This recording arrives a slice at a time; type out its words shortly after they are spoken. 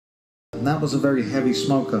and that was a very heavy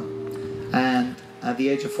smoker. And at the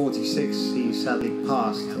age of 46, he sadly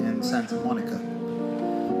passed in Santa Monica.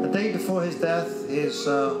 The day before his death, his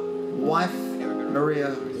wife,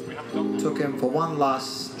 Maria, took him for one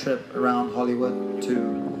last trip around Hollywood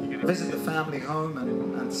to visit the family home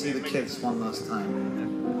and see the kids one last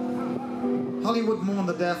time. Hollywood mourned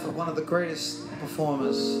the death of one of the greatest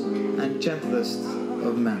performers and gentlest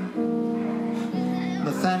of men,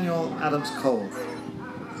 Nathaniel Adams Cole,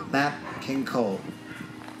 Nat King Cole.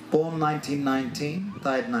 Born 1919,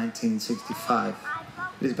 died 1965.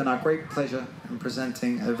 It has been our great pleasure in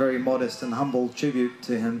presenting a very modest and humble tribute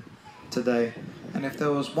to him today. And if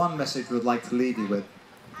there was one message we would like to leave you with,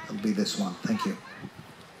 it'll be this one. Thank you.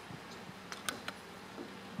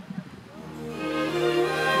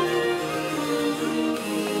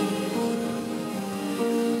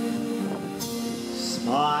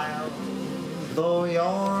 Smile, though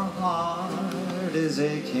your heart is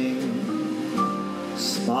aching.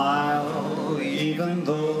 Smile, even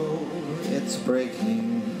though it's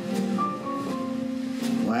breaking.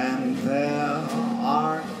 When there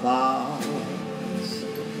are clouds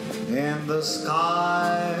in the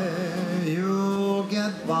sky, you'll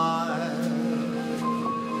get by.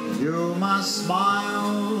 You must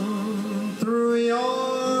smile through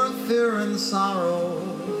your fear and sorrow.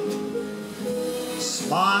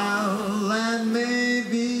 Smile and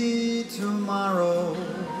maybe tomorrow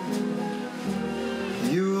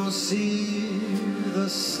you'll see the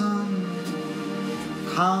sun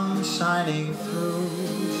come shining through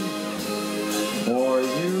for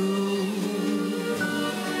you.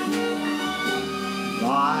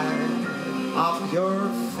 Light up your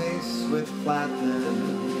face with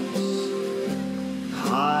gladness,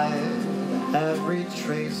 hide every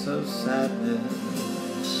trace of sadness.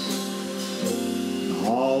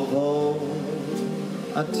 Although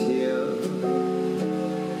a tear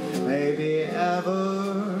may be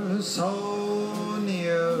ever so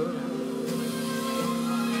near,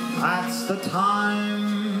 that's the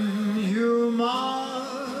time you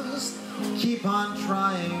must keep on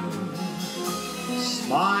trying.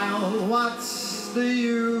 Smile, what's the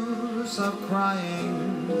use of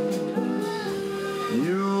crying?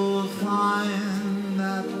 You'll find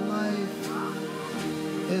that life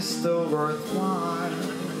is still worthwhile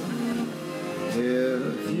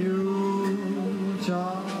if you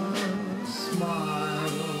just smile.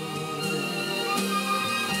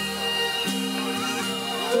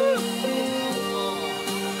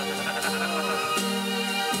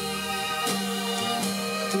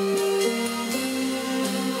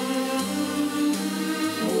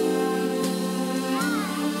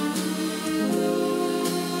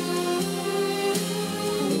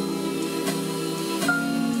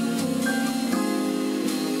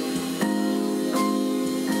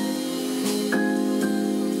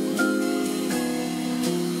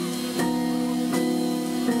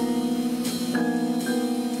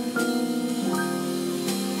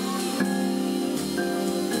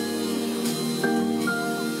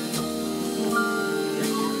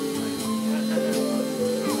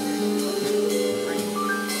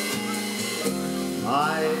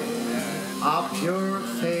 Light up your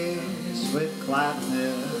face with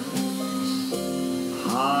gladness,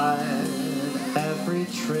 hide every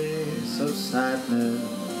trace of sadness.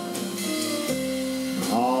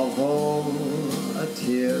 Although a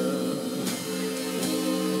tear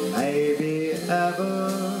may be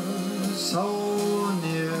ever so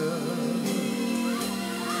near,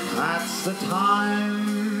 that's the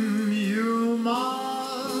time you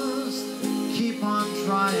must keep on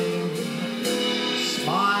trying.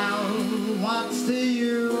 Smile, what's the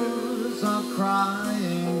use of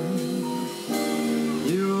crying?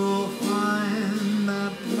 You'll find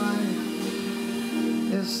that life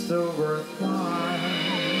is still worthwhile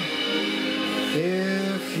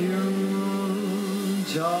if you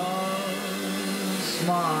just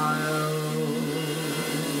smile.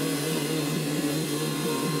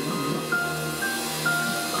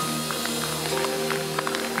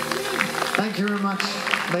 Thank you very much,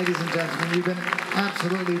 ladies and gentlemen. You've been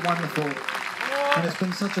absolutely wonderful, and it's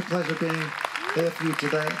been such a pleasure being here for you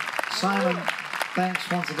today. Simon, thanks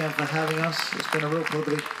once again for having us. It's been a real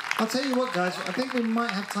privilege. I'll tell you what, guys, I think we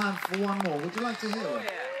might have time for one more. Would you like to hear one?